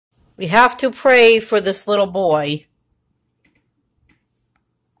We have to pray for this little boy.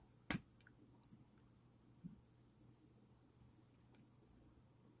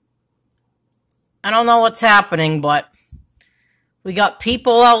 I don't know what's happening, but we got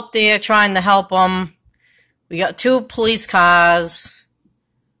people out there trying to help him. We got 2 police cars.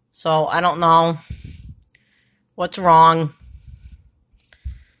 So I don't know what's wrong.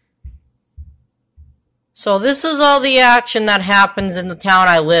 So this is all the action that happens in the town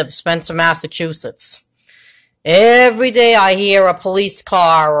I live, Spencer, Massachusetts. Every day I hear a police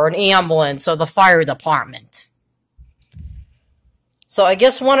car or an ambulance or the fire department. So I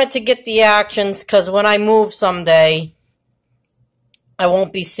just wanted to get the actions because when I move someday, I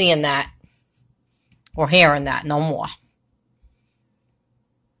won't be seeing that or hearing that no more.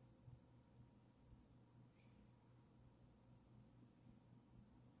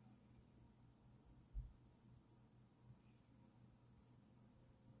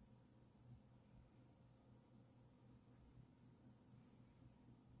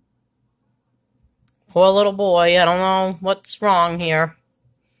 Poor little boy, I don't know what's wrong here.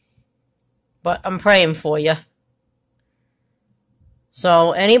 But I'm praying for you.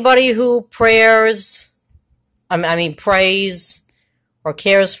 So anybody who prays or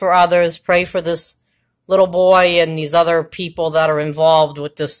cares for others, pray for this little boy and these other people that are involved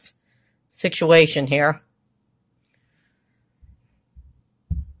with this situation here.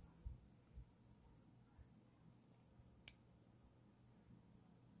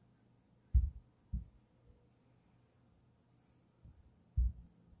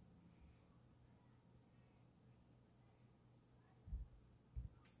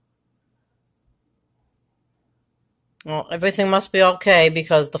 Well, everything must be okay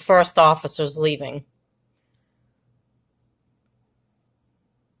because the first officer's leaving.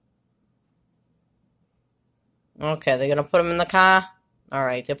 Okay, they're gonna put him in the car?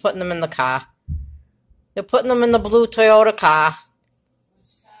 Alright, they're putting him in the car. They're putting him in the blue Toyota car.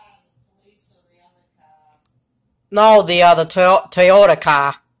 Which car? The police or the other car? No, the other Toyota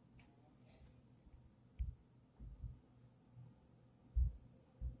car.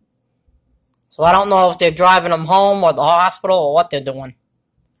 So I don't know if they're driving him home or the hospital or what they're doing.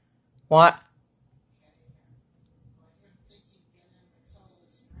 What?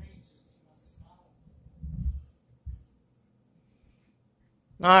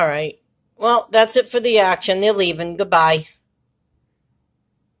 Alright. Well, that's it for the action. They're leaving. Goodbye.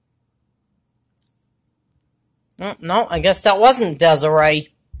 Oh, no, I guess that wasn't Desiree.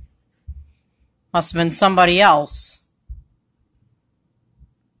 Must have been somebody else.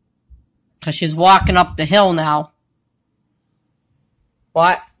 Because she's walking up the hill now.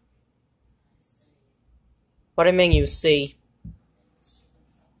 What? What do you mean you see?